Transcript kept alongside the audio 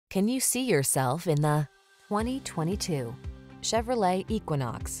Can you see yourself in the 2022 Chevrolet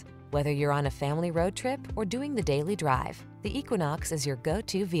Equinox? Whether you're on a family road trip or doing the daily drive, the Equinox is your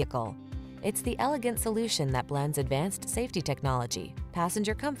go-to vehicle. It's the elegant solution that blends advanced safety technology,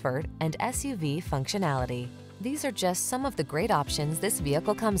 passenger comfort, and SUV functionality. These are just some of the great options this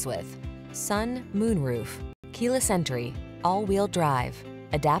vehicle comes with: sun, moonroof, keyless entry, all-wheel drive,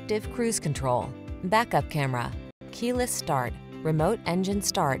 adaptive cruise control, backup camera, keyless start, remote engine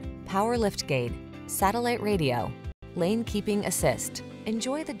start, power liftgate, satellite radio, lane keeping assist.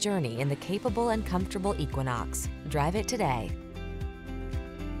 Enjoy the journey in the capable and comfortable Equinox. Drive it today.